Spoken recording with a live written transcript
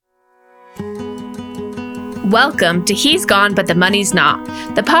Welcome to He's Gone, But the Money's Not,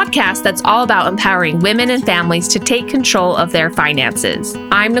 the podcast that's all about empowering women and families to take control of their finances.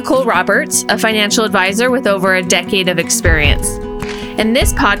 I'm Nicole Roberts, a financial advisor with over a decade of experience. In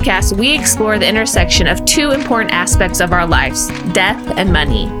this podcast, we explore the intersection of two important aspects of our lives, death and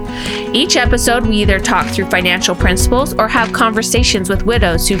money. Each episode, we either talk through financial principles or have conversations with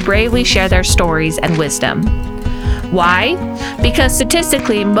widows who bravely share their stories and wisdom. Why? Because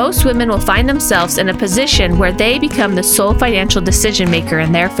statistically, most women will find themselves in a position where they become the sole financial decision maker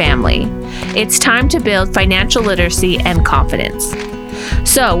in their family. It's time to build financial literacy and confidence.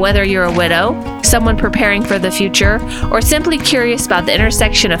 So, whether you're a widow, someone preparing for the future, or simply curious about the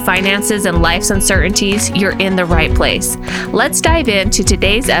intersection of finances and life's uncertainties, you're in the right place. Let's dive into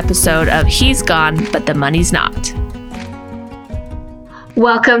today's episode of He's Gone, But the Money's Not.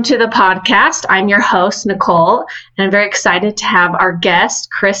 Welcome to the podcast. I'm your host, Nicole, and I'm very excited to have our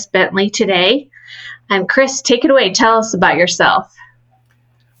guest, Chris Bentley, today. And Chris, take it away. Tell us about yourself.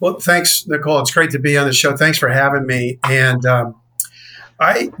 Well, thanks, Nicole. It's great to be on the show. Thanks for having me. And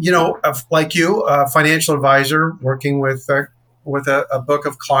like you, a financial advisor working with a book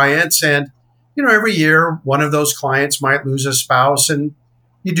of clients. And, every year, one of those clients might lose a spouse, and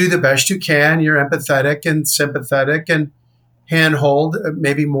you do the best you can. You're empathetic and sympathetic and handhold,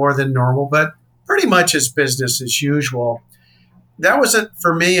 maybe more than normal, but pretty much it's business as usual. That wasn't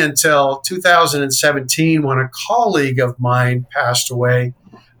for me until 2017 when a colleague of mine passed away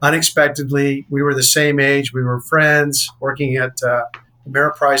unexpectedly. We were the same age. We were friends working at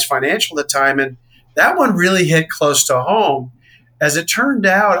Ameriprise Financial at the time. And that one really hit close to home. As it turned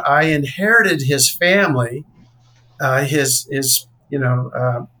out, I inherited his family, his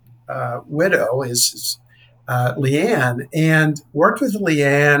widow, his Leanne, and worked with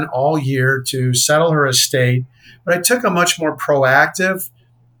Leanne all year to settle her estate. But I took a much more proactive,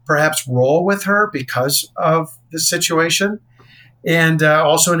 perhaps, role with her because of the situation, and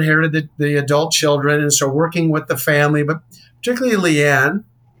also inherited the adult children. And so working with the family, but particularly Leanne,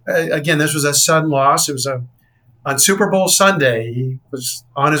 again, this was a sudden loss. It was on Super Bowl Sunday. He was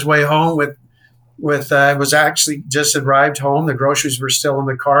on his way home was actually just arrived home. The groceries were still in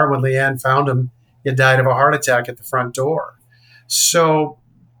the car when Leanne found him. He had died of a heart attack at the front door. So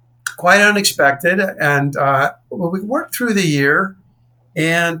quite unexpected. And we worked through the year.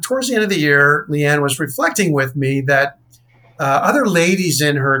 And towards the end of the year, Leanne was reflecting with me that other ladies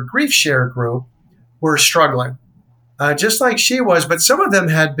in her grief share group were struggling, just like she was. But some of them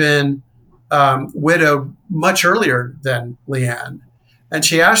had been widowed much earlier than Leanne. And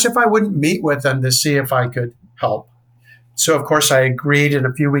she asked if I wouldn't meet with them to see if I could help. So, of course, I agreed. And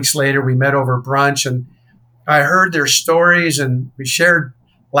a few weeks later, we met over brunch, and I heard their stories, and we shared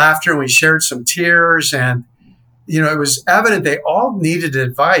laughter, and we shared some tears. And, it was evident they all needed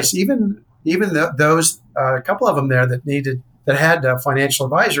advice, even those, a couple of them there that had financial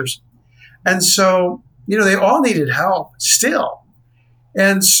advisors. And so, they all needed help still.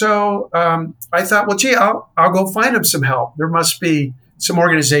 And so I thought, well, gee, I'll go find them some help. There must be some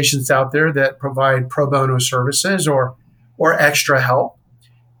organizations out there that provide pro bono services or extra help.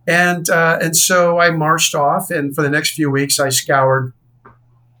 And so I marched off, and for the next few weeks, I scoured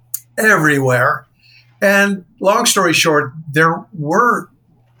everywhere. And long story short, there were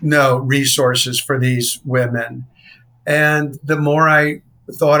no resources for these women. And the more I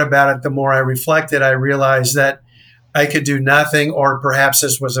thought about it, the more I reflected, I realized that I could do nothing, or perhaps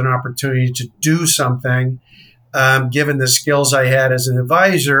this was an opportunity to do something. Given the skills I had as an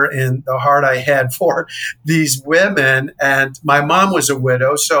advisor and the heart I had for these women. And my mom was a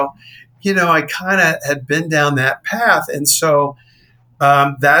widow. So, I kind of had been down that path. And so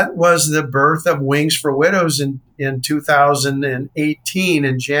that was the birth of Wings for Widows in 2018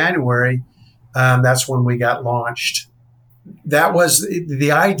 in January. That's when we got launched. That was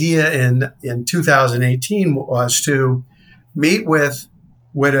the idea in 2018 was to meet with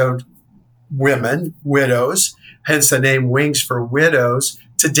widowed women, widows, hence the name Wings for Widows.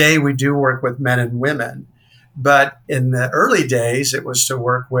 Today, we do work with men and women. But in the early days, it was to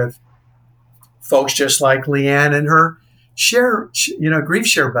work with folks just like Leanne and her grief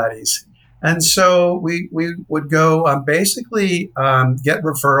share buddies. And so we would go basically get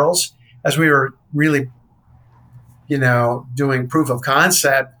referrals as we were really, doing proof of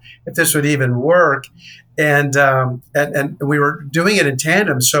concept, if this would even work. And we were doing it in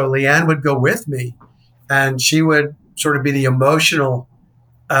tandem. So Leanne would go with me, and she would sort of be the emotional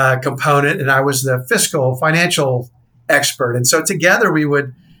component, and I was the financial expert. And so together we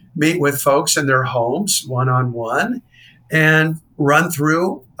would meet with folks in their homes one-on-one and run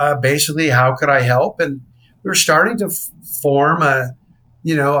through basically how could I help. And we were starting to form a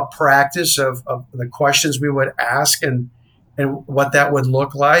a practice of the questions we would ask and what that would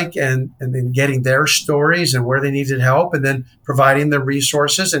look like, and then getting their stories and where they needed help, and then providing the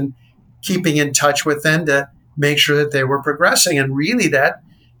resources and keeping in touch with them to make sure that they were progressing. And really, that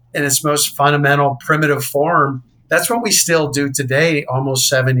in its most fundamental, primitive form, that's what we still do today, almost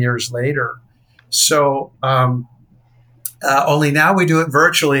 7 years later. So, only now we do it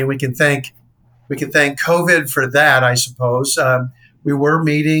virtually, and we can thank COVID for that, I suppose. We were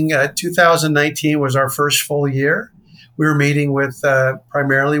meeting. 2019 was our first full year. We were meeting with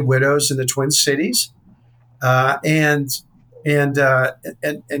primarily widows in the Twin Cities, uh, and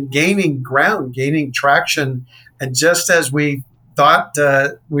and gaining ground, gaining traction. And just as we thought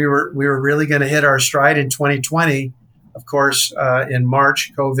we were really going to hit our stride in 2020, of course, in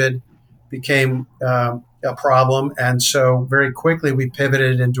March, COVID became a problem, and so very quickly we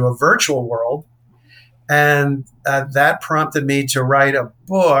pivoted into a virtual world, and that prompted me to write a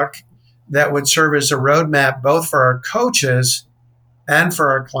book that would serve as a roadmap both for our coaches and for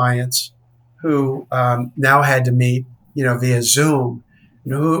our clients who now had to meet, via Zoom.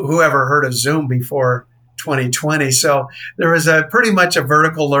 Who ever heard of Zoom before 2020? So there was a pretty much a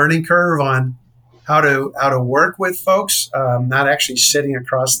vertical learning curve on how to work with folks, not actually sitting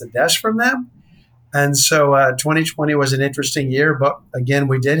across the desk from them. And so 2020 was an interesting year, but again,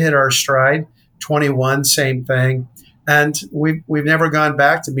 we did hit our stride. 21, same thing. And we've never gone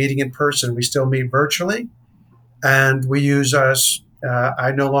back to meeting in person. We still meet virtually, and we use us.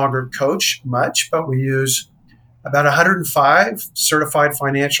 I no longer coach much, but we use about 105 certified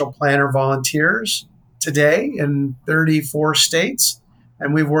financial planner volunteers today in 34 states,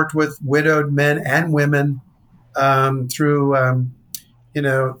 and we've worked with widowed men and women through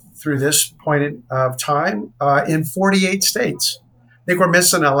this point of time in 48 states. I think we're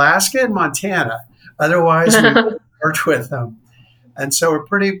missing Alaska and Montana. Otherwise, we worked with them. And so we're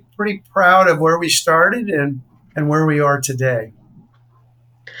pretty proud of where we started and where we are today.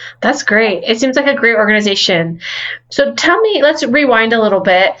 That's great. It seems like a great organization. So tell me, let's rewind a little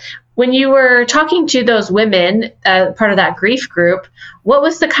bit. When you were talking to those women, part of that grief group, what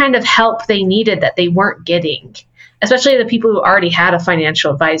was the kind of help they needed that they weren't getting, especially the people who already had a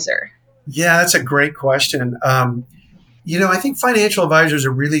financial advisor? Yeah, that's a great question. I think financial advisors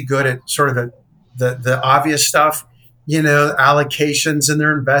are really good at sort of the obvious stuff, allocations and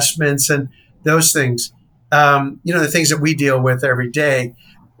their investments and those things, the things that we deal with every day.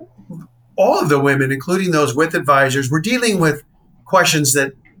 All of the women, including those with advisors, were dealing with questions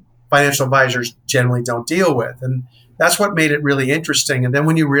that financial advisors generally don't deal with. And that's what made it really interesting. And then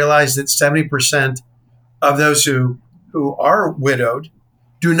when you realize that 70% of those who are widowed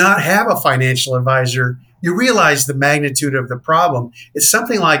do not have a financial advisor, you realize the magnitude of the problem. It's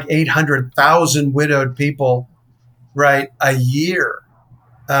something like 800,000 widowed people, right, a year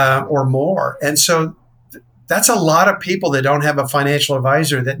or more. And so that's a lot of people that don't have a financial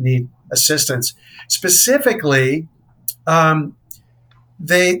advisor that need assistance. Specifically,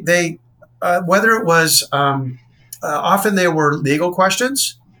 they whether it was often they were legal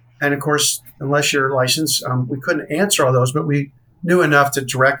questions, and of course, unless you're licensed, we couldn't answer all those, but we knew enough to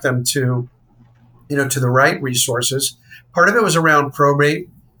direct them to the right resources. Part of it was around probate,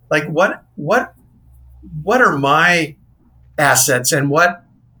 like what are my assets and what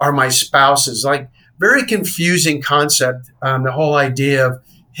are my spouse's? Like, very confusing concept. The whole idea of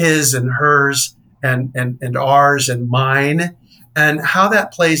his and hers and ours and mine, and how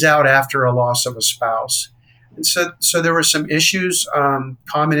that plays out after a loss of a spouse. And so there were some issues,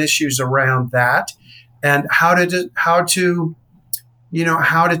 common issues around that, and how to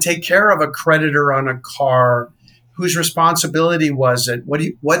take care of a creditor on a car. Whose responsibility was it?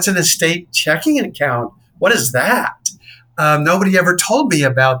 What's an estate checking account? What is that? Nobody ever told me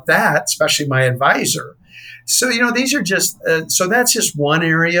about that, especially my advisor. So, these are just, so that's just one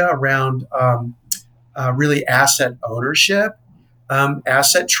area around really asset ownership.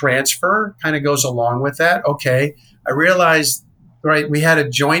 Asset transfer kind of goes along with that. Okay, I realized, right, we had a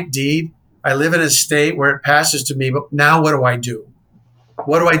joint deed. I live in a state where it passes to me, but now what do I do?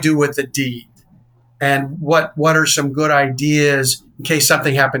 What do I do with the deed? And what are some good ideas in case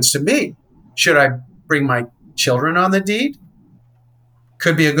something happens to me? Should I bring my children on the deed?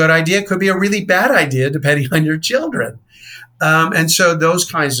 Could be a good idea. Could be a really bad idea, depending on your children. And so those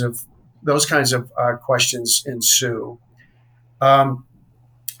kinds of questions ensue.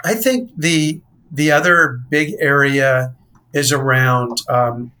 I think the other big area is around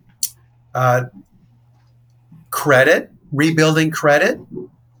credit, rebuilding credit,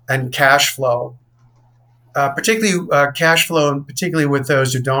 and cash flow. Particularly cash flow, and particularly with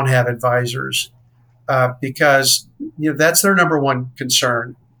those who don't have advisors, because that's their number one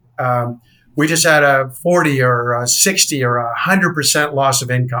concern. We just had a 40 or a 60 or 100% loss of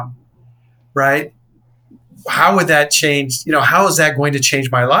income, right? How would that change? How is that going to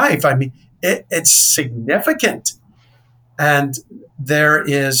change my life? I mean, it's significant. And there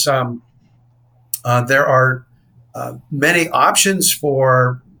are many options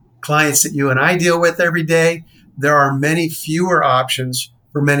for clients that you and I deal with every day. There are many fewer options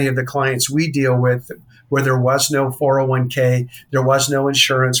for many of the clients we deal with where there was no 401k, there was no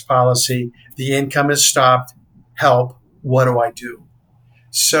insurance policy, the income is stopped. Help, what do I do?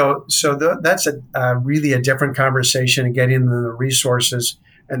 That's really a different conversation and getting them the resources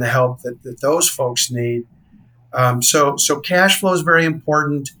and the help that those folks need. So cash flow is very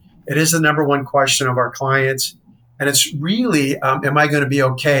important. It is the number one question of our clients. And it's really, am I going to be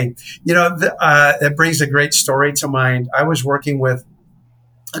okay? It brings a great story to mind. I was working with,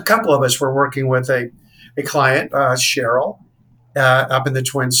 a couple of us were working with a client, Cheryl, up in the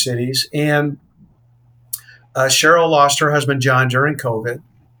Twin Cities. And Cheryl lost her husband, John, during COVID.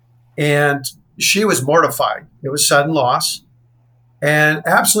 And she was mortified. It was sudden loss and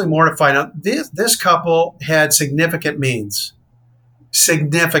absolutely mortified. Now, this couple had significant means,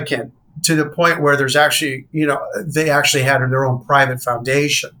 significant to the point where there's actually, they actually had their own private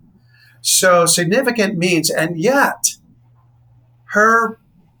foundation. So significant means, and yet her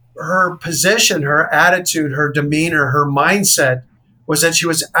position, her attitude, her demeanor, her mindset was that she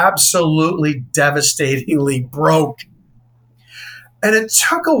was absolutely devastatingly broke. And it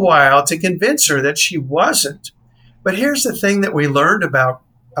took a while to convince her that she wasn't. But here's the thing that we learned about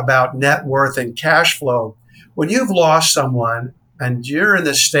net worth and cash flow. When you've lost someone and you're in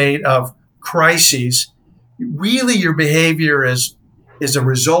the state of crises, really your behavior is a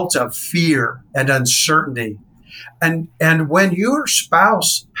result of fear and uncertainty. And when your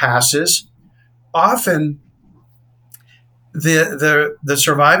spouse passes, often the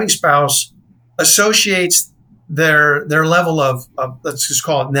surviving spouse associates their level of let's just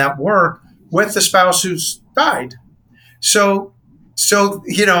call it net worth with the spouse who's died. So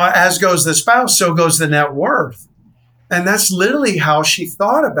as goes the spouse, so goes the net worth. And that's literally how she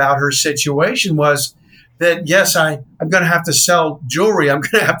thought about her situation, was that, yes, I'm going to have to sell jewelry. I'm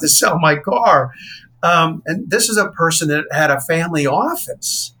going to have to sell my car. And this is a person that had a family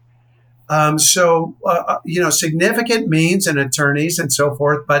office. Significant means and attorneys and so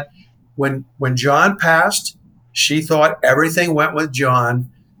forth. But when John passed, she thought everything went with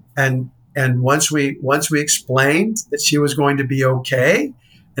John. And once we explained that she was going to be okay,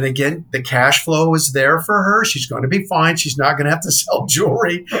 and again, the cash flow was there for her. She's going to be fine. She's not going to have to sell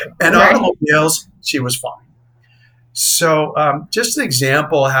jewelry and automobiles. She was fine. So just an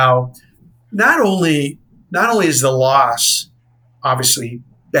example how not only is the loss obviously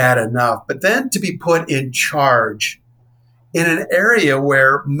bad enough, but then to be put in charge in an area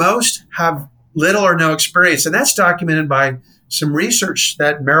where most have little or no experience. And that's documented by some research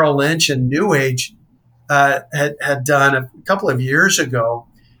that Merrill Lynch and New Age had done a couple of years ago.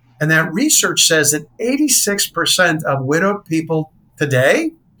 And that research says that 86% of widowed people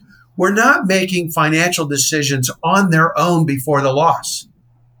today were not making financial decisions on their own before the loss.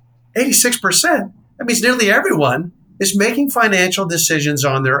 86%. That means nearly everyone is making financial decisions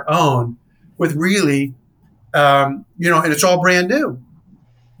on their own with really, and it's all brand new.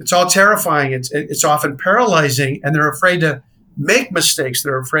 It's all terrifying. It's often paralyzing, and they're afraid to make mistakes.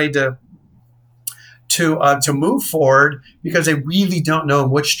 They're afraid to move forward because they really don't know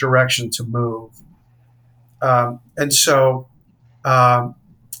in which direction to move. I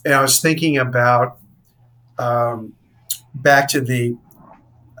was thinking about back to the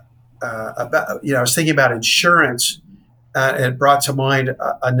I was thinking about insurance. It brought to mind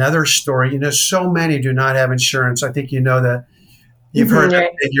another story. So many do not have insurance. I think that you've heard the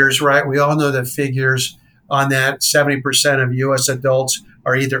figures, right? We all know the figures on that. 70% of U.S. adults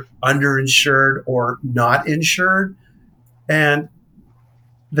are either underinsured or not insured. And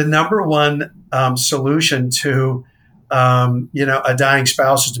the number one solution to a dying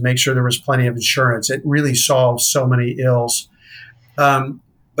spouse is to make sure there was plenty of insurance. It really solves so many ills.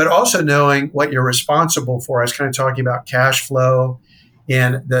 But also knowing what you're responsible for. I was kind of talking about cash flow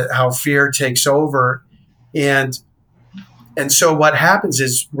and how fear takes over. And so what happens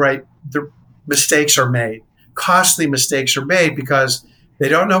is, right, the mistakes are made. Costly mistakes are made because they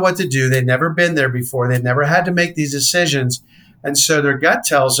don't know what to do. They've never been there before. They've never had to make these decisions. And so their gut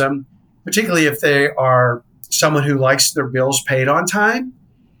tells them, particularly if they are someone who likes their bills paid on time.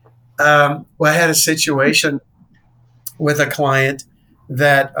 I had a situation with a client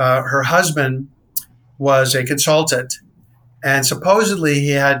that her husband was a consultant, and supposedly he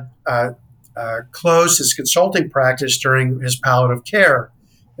had closed his consulting practice during his palliative care.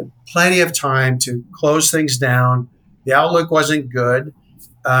 Had plenty of time to close things down. The outlook wasn't good.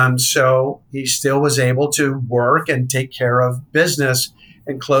 So he still was able to work and take care of business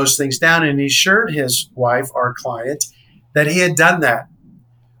and close things down. And he assured his wife, our client, that he had done that,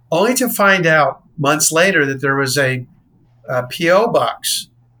 only to find out months later that there was a P.O. box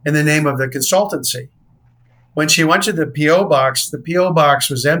in the name of the consultancy. When she went to the P.O. box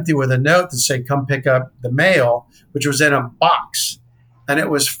was empty with a note that said, come pick up the mail, which was in a box. And it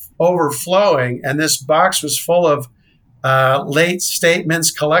was overflowing. And this box was full of late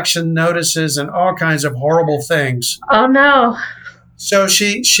statements, collection notices, and all kinds of horrible things. Oh, no. So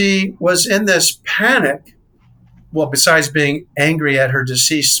she was in this panic. Well, besides being angry at her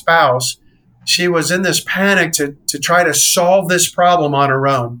deceased spouse, she was in this panic to try to solve this problem on her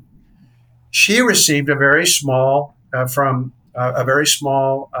own. She received a very small term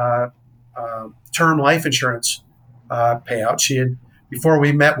life insurance payout. Before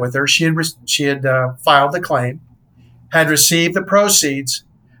we met with her, she had filed the claim, had received the proceeds.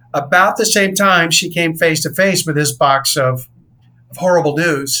 About the same time, she came face to face with this box of horrible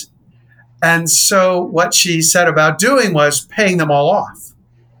news. And so what she set about doing was paying them all off.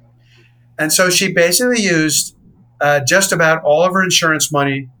 And so she basically used just about all of her insurance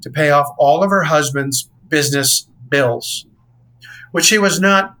money to pay off all of her husband's business bills, which she was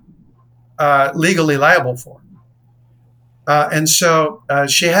not legally liable for. And so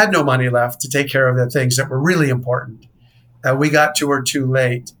she had no money left to take care of the things that were really important. We got to her too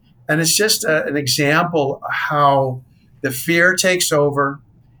late. And it's just an example of how the fear takes over.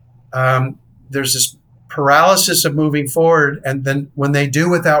 There's this paralysis of moving forward. And then when they do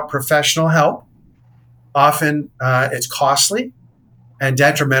without professional help, often it's costly and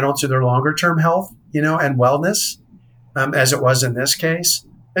detrimental to their longer term health, and wellness, as it was in this case.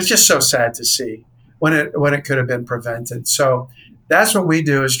 It's just so sad to see when it could have been prevented. So that's what we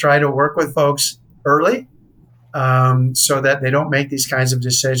do, is try to work with folks early, so that they don't make these kinds of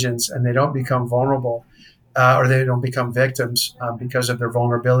decisions and they don't become vulnerable, or they don't become victims because of their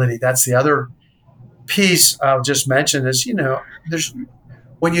vulnerability. That's the other piece I'll just mention is,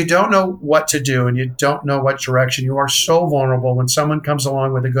 when you don't know what to do and you don't know what direction, you are so vulnerable when someone comes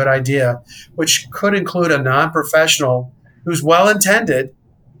along with a good idea, which could include a non-professional who's well-intended.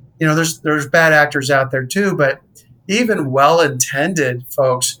 There's bad actors out there too, but even well-intended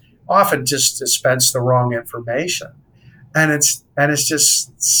folks often just dispense the wrong information, and it's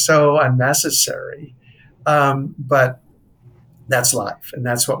just so unnecessary. But that's life, and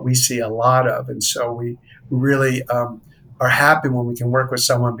that's what we see a lot of. And so we really are happy when we can work with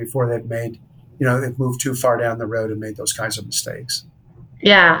someone before they've moved too far down the road and made those kinds of mistakes.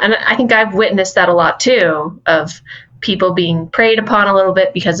 Yeah, and I think I've witnessed that a lot too, of people being preyed upon a little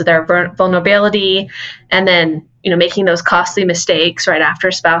bit because of their vulnerability, and then making those costly mistakes right after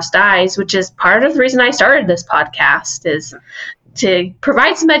a spouse dies, which is part of the reason I started this podcast, is to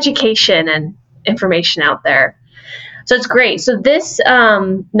provide some education and information out there. So it's great. So this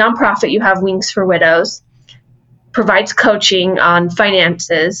nonprofit you have, Wings for Widows, provides coaching on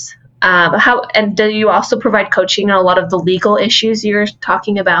finances. And do you also provide coaching on a lot of the legal issues you're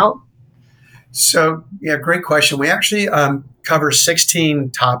talking about? So, yeah, great question. We actually cover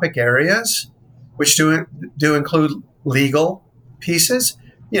 16 topic areas, which do include legal pieces.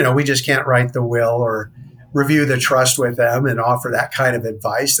 We just can't write the will or review the trust with them and offer that kind of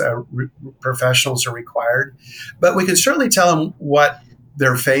advice. Professionals are required. But we can certainly tell them what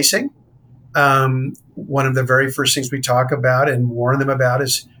they're facing. One of the very first things we talk about and warn them about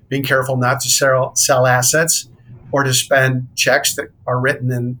is being careful not to sell assets or to spend checks that are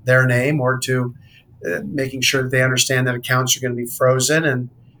written in their name, or to making sure that they understand that accounts are going to be frozen, and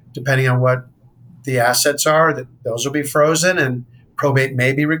depending on what the assets are, that those will be frozen, and probate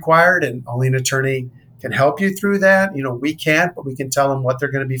may be required, and only an attorney can help you through that. We can't, but we can tell them what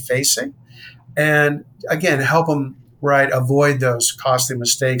they're going to be facing, and again, help them avoid those costly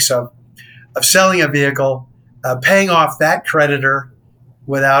mistakes of selling a vehicle, paying off that creditor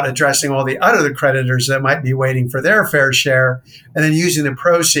without addressing all the other creditors that might be waiting for their fair share, and then using the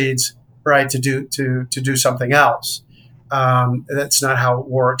proceeds to do something else. That's not how it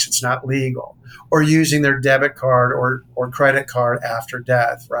works. It's not legal. Or using their debit card or credit card after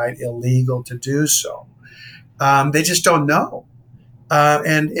death, illegal to do so. They just don't know.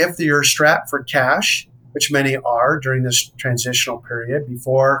 And if you're strapped for cash, which many are during this transitional period,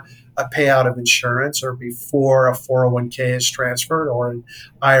 before a payout of insurance or before a 401k is transferred or an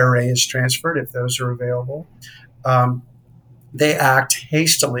IRA is transferred, if those are available, they act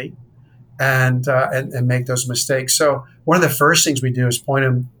hastily and make those mistakes. So one of the first things we do is point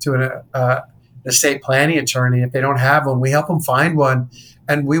them to an estate planning attorney. If they don't have one, we help them find one,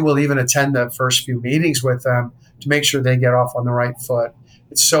 and we will even attend the first few meetings with them to make sure they get off on the right foot.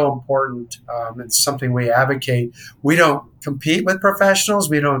 It's so important. It's something we advocate. We don't compete with professionals.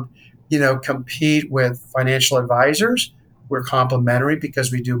 We don't, compete with financial advisors. We're complementary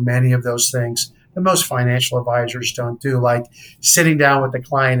because we do many of those things that most financial advisors don't do, like sitting down with the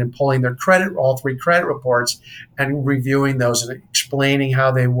client and pulling their all three credit reports and reviewing those and explaining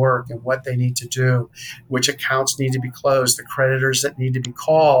how they work and what they need to do, which accounts need to be closed, the creditors that need to be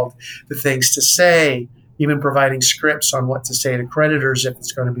called, the things to say, even providing scripts on what to say to creditors if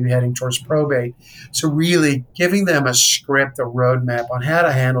it's going to be heading towards probate. So really giving them a script, a roadmap on how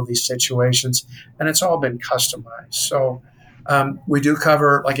to handle these situations, and it's all been customized. So we do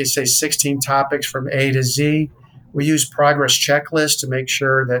cover, like I say, 16 topics from A to Z. We use progress checklists to make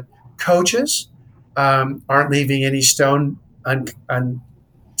sure that coaches aren't leaving any stone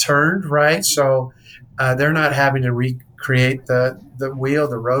unturned, right? So they're not having to recreate the wheel.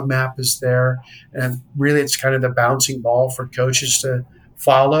 The roadmap is there. And really, it's kind of the bouncing ball for coaches to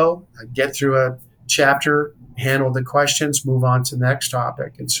follow, get through a chapter, handle the questions, move on to the next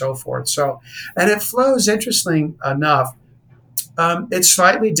topic, and so forth. So, and it flows, interesting enough. It's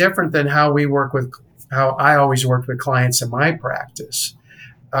slightly different than how I always worked with clients in my practice.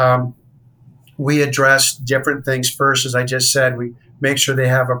 We address different things first. As I just said, we make sure they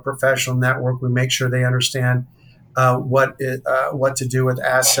have a professional network. We make sure they understand what to do with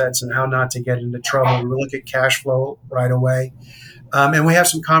assets and how not to get into trouble. We look at cash flow right away. And we have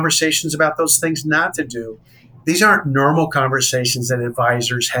some conversations about those things not to do. These aren't normal conversations that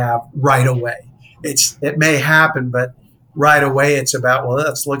advisors have right away. It may happen, but right away it's about, well,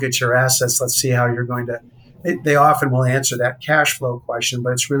 let's look at your assets. Let's see how you're going to. They often will answer that cash flow question,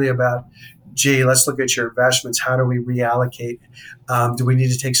 but it's really about, gee, let's look at your investments. How do we reallocate? Do we need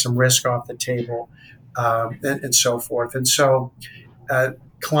to take some risk off the table? And so forth. And so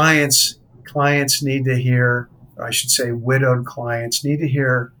clients need to hear, or I should say widowed clients need to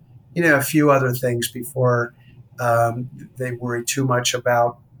hear, a few other things before they worry too much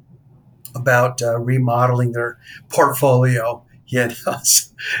about remodeling their portfolio.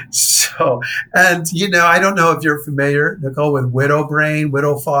 So, and I don't know if you're familiar, Nicole, with widow brain,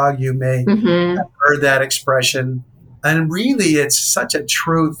 widow fog. You may have heard that expression. And really, it's such a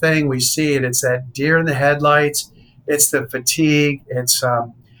true thing. We see it. It's that deer in the headlights. It's the fatigue. It's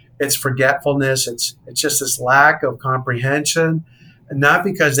forgetfulness. It's just this lack of comprehension. And not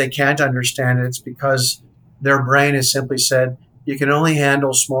because they can't understand it. It's because their brain has simply said, you can only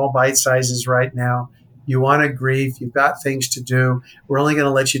handle small bite sizes right now. You want to grieve. You've got things to do. We're only going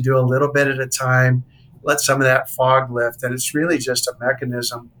to let you do a little bit at a time. Let some of that fog lift. And it's really just a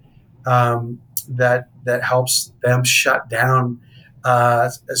mechanism that helps them shut down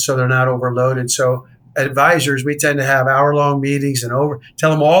so they're not overloaded. So advisors, we tend to have hour-long meetings and tell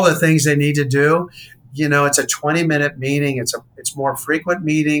them all the things they need to do. It's a 20-minute meeting. It's more frequent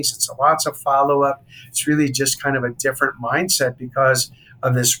meetings. It's lots of follow-up. It's really just kind of a different mindset because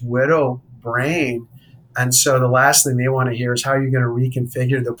of this widow brain. And so the last thing they want to hear is how you're going to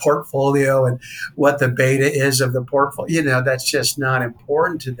reconfigure the portfolio and what the beta is of the portfolio. That's just not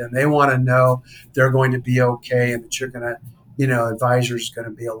important to them. They want to know they're going to be okay and that you're going to, advisors going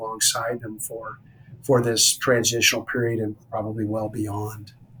to be alongside them for this transitional period and probably well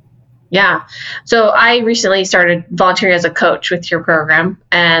beyond. Yeah. So I recently started volunteering as a coach with your program,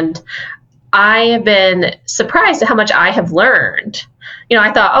 and I have been surprised at how much I have learned.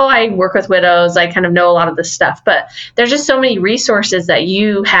 I thought, I work with widows. I kind of know a lot of this stuff, but there's just so many resources that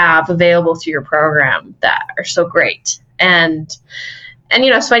you have available through your program that are so great. And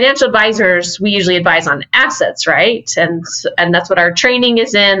as financial advisors, we usually advise on assets, right? And that's what our training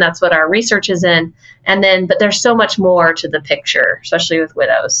is in. That's what our research is in. But there's so much more to the picture, especially with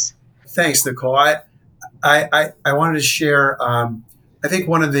widows. Thanks, Nicole. I wanted to share, I think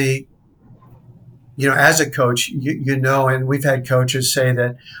one of the, as a coach, and we've had coaches say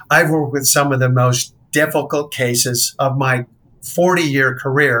that I've worked with some of the most difficult cases of my 40-year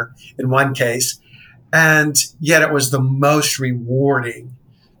career in one case, and yet it was the most rewarding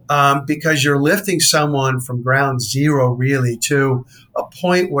because you're lifting someone from ground zero really to a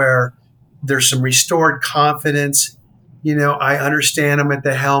point where there's some restored confidence. I understand I'm at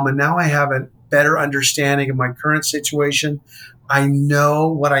the helm, and now I have a better understanding of my current situation. I know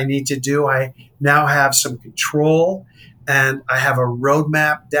what I need to do. I now have some control, and I have a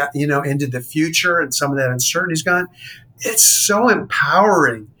roadmap that, into the future, and some of that uncertainty is gone. It's so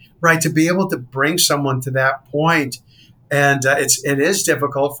empowering, right, to be able to bring someone to that point. And it is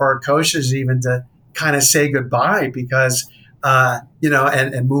difficult for our coaches even to kind of say goodbye because,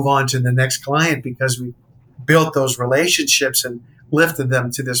 and move on to the next client because we built those relationships and lifted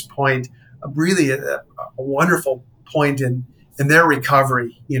them to this point, really a wonderful point in their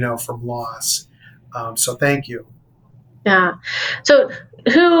recovery, from loss. So thank you. Yeah. So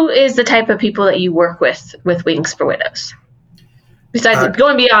who is the type of people that you work with Wings for Widows? Besides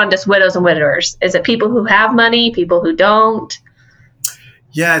going beyond just widows and widowers, is it people who have money, people who don't?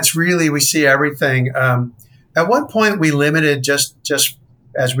 Yeah, it's really, we see everything. At one point, we limited just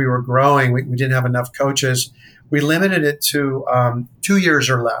as we were growing, we didn't have enough coaches. We limited it to 2 years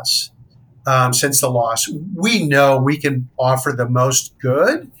or less since the loss. We know we can offer the most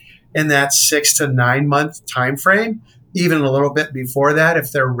good in that 6 to 9 month time frame, even a little bit before that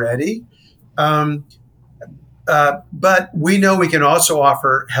if they're ready. But we know we can also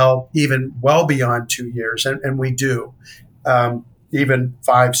offer help even well beyond 2 years, and we do. Even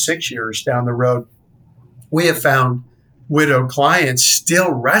 5, 6 years down the road. We have found widowed clients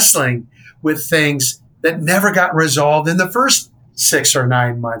still wrestling with things that never got resolved in the first 6 or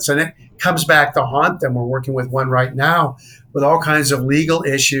 9 months. And it comes back to haunt them. We're working with one right now with all kinds of legal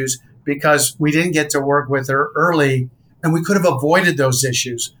issues because we didn't get to work with her early and we could have avoided those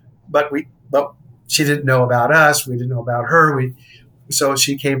issues. But she didn't know about us. We didn't know about her. So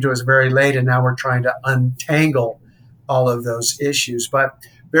she came to us very late, and now we're trying to untangle all of those issues. But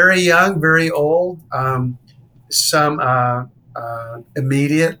very young, very old, some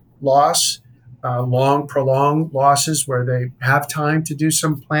immediate loss, long, prolonged losses where they have time to do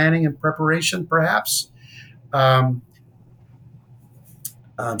some planning and preparation, perhaps. So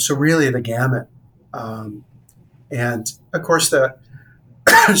really the gamut. And of course,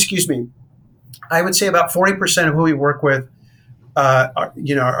 excuse me, I would say about 40% of who we work with,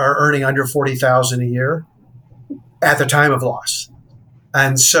 are earning under $40,000 a year at the time of loss.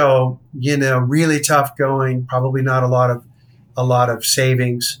 And so, really tough going, probably not a lot of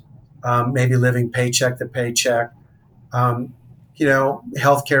savings, maybe living paycheck to paycheck,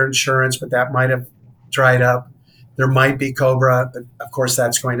 healthcare insurance, but that might have dried up. There might be COBRA, but of course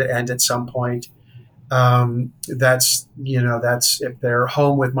that's going to end at some point. That's if they're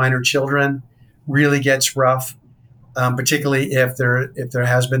home with minor children, really gets rough, particularly if there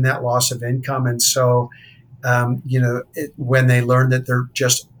has been that loss of income. And so, when they learn that there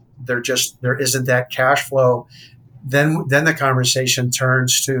isn't that cash flow, then the conversation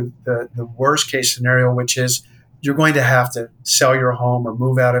turns to the worst case scenario, which is you're going to have to sell your home or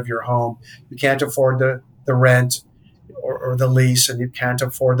move out of your home. You can't afford the rent or the lease, and you can't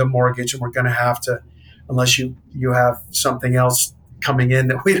afford the mortgage, and we're going to have to, unless you have something else coming in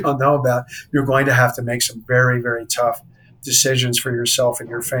that we don't know about, you're going to have to make some very, very tough decisions for yourself and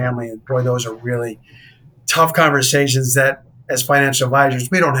your family. And boy, those are really tough conversations that as financial advisors,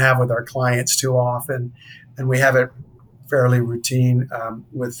 we don't have with our clients too often. And we have it fairly routine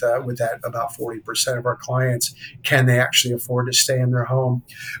with that about 40% of our clients. Can they actually afford to stay in their home?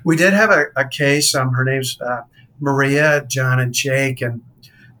 We did have a case. Her name's Maria, John, and Jake. And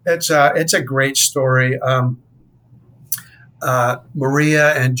it's a great story.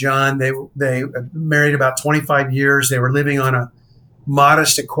 Maria and John, they married about 25 years. They were living on a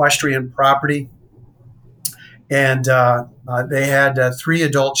modest equestrian property. And they had 3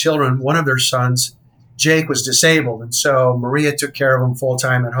 adult children. One of their sons, Jake, was disabled. And so Maria took care of him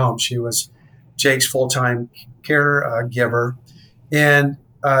full-time at home. She was Jake's full-time caregiver. And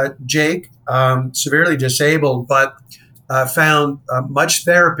Jake, severely disabled, but found much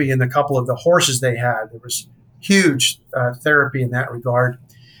therapy in the couple of the horses they had. There was huge therapy in that regard.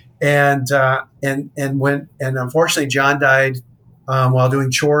 And unfortunately, John died while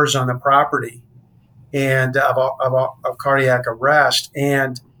doing chores on the property, and of cardiac arrest.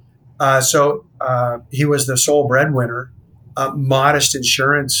 And so he was the sole breadwinner, modest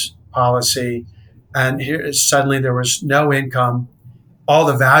insurance policy. And here, suddenly there was no income. All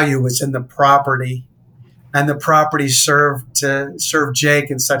the value was in the property, and the property served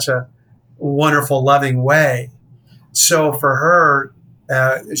Jake in such a wonderful, loving way. So for her,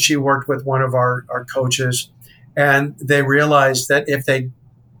 she worked with one of our coaches, and they realized that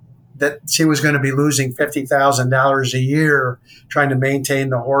that she was going to be losing $50,000 a year trying to maintain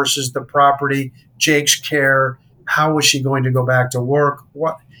the horses, the property, Jake's care. How was she going to go back to work?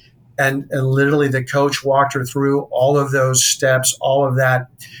 What? And literally the coach walked her through all of those steps, all of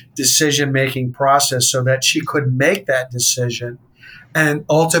that decision-making process so that she could make that decision. And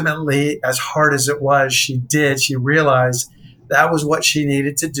ultimately, as hard as it was, she realized that was what she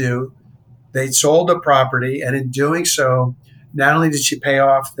needed to do. They sold the property, and in doing so, not only did she pay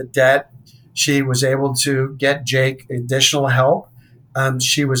off the debt, she was able to get Jake additional help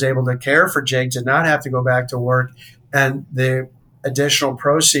she was able to care for Jake, did not have to go back to work, and the additional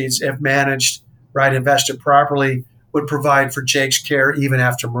proceeds, if managed right, invested properly, would provide for Jake's care even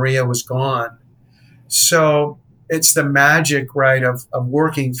after Maria was gone. So it's the magic, right, of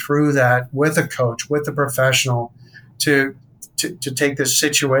working through that with a coach, with a professional, to take this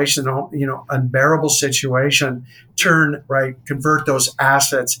situation, unbearable situation, convert those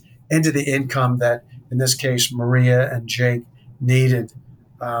assets into the income that, in this case, Maria and Jake needed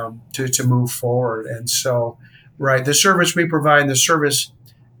to move forward. And so, right, the service we provide, and the service,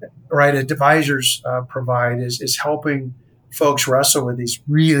 right, advisors provide is helping folks wrestle with these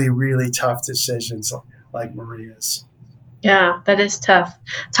really, really tough decisions like Maria's. Yeah, that is tough.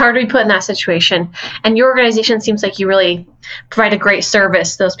 It's hard to be put in that situation. And your organization seems like you really provide a great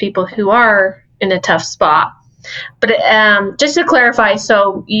service to those people who are in a tough spot. But just to clarify,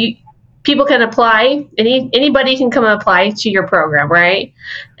 so people can apply, anybody can come apply to your program, right?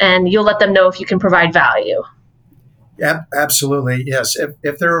 And you'll let them know if you can provide value. Yeah, absolutely. Yes.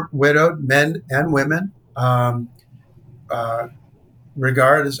 If they're widowed, men and women,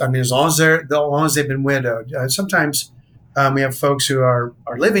 regardless, as long as they've been widowed. Sometimes we have folks who are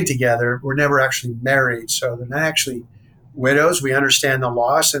living together. We're never actually married, so they're not actually widows. We understand the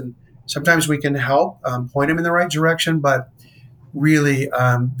loss, and sometimes we can help point them in the right direction, but really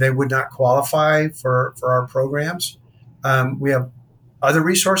they would not qualify for our programs. We have other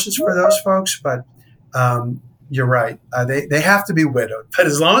resources for those folks, but you're right. They have to be widowed, but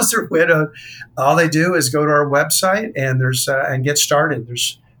as long as they're widowed, all they do is go to our website and get started.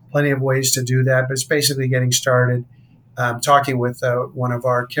 There's plenty of ways to do that, but it's basically getting started, talking with one of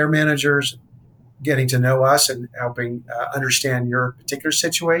our care managers, getting to know us, and helping understand your particular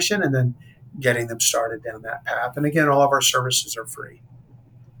situation, and then getting them started down that path. And again, all of our services are free.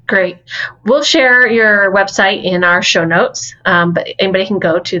 Great. We'll share your website in our show notes, but anybody can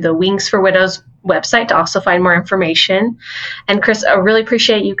go to the Wings for Widows website to also find more information. And Chris, I really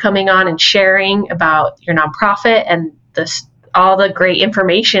appreciate you coming on and sharing about your nonprofit and all the great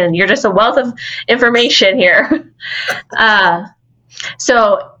information. You're just a wealth of information here.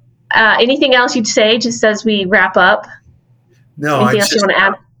 So anything else you'd say just as we wrap up? No. Anything else you want to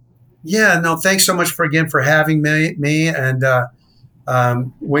add? Yeah, no, thanks so much for having me. And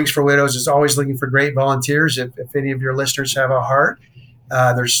Wings for Widows is always looking for great volunteers. If any of your listeners have a heart,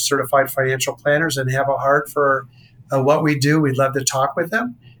 they're certified financial planners and have a heart for what we do, we'd love to talk with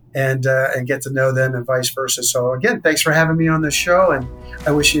them and get to know them, and vice versa. So again, thanks for having me on the show, and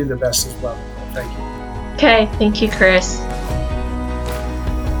I wish you the best as well. Thank you. Okay, thank you, Chris.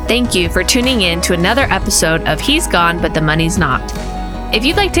 Thank you for tuning in to another episode of He's Gone, But the Money's Not. If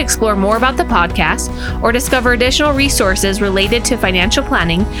you'd like to explore more about the podcast or discover additional resources related to financial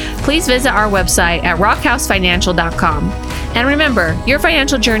planning, please visit our website at rockhousefinancial.com. And remember, your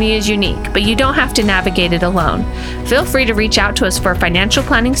financial journey is unique, but you don't have to navigate it alone. Feel free to reach out to us for financial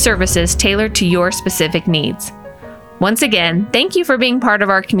planning services tailored to your specific needs. Once again, thank you for being part of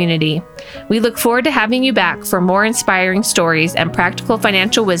our community. We look forward to having you back for more inspiring stories and practical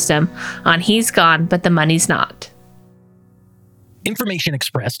financial wisdom on He's Gone, But the Money's Not. Information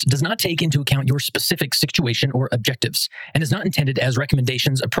expressed does not take into account your specific situation or objectives and is not intended as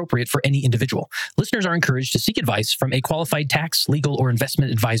recommendations appropriate for any individual. Listeners are encouraged to seek advice from a qualified tax, legal, or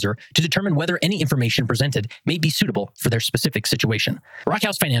investment advisor to determine whether any information presented may be suitable for their specific situation.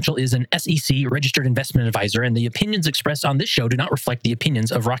 Rockhouse Financial is an SEC registered investment advisor, and the opinions expressed on this show do not reflect the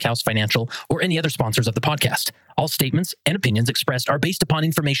opinions of Rockhouse Financial or any other sponsors of the podcast. All statements and opinions expressed are based upon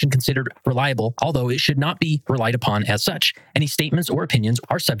information considered reliable, although it should not be relied upon as such. Any statements or opinions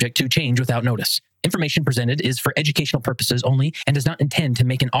are subject to change without notice. Information presented is for educational purposes only and does not intend to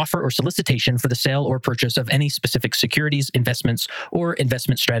make an offer or solicitation for the sale or purchase of any specific securities, investments, or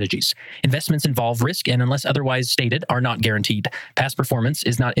investment strategies. Investments involve risk and, unless otherwise stated, are not guaranteed. Past performance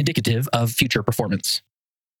is not indicative of future performance.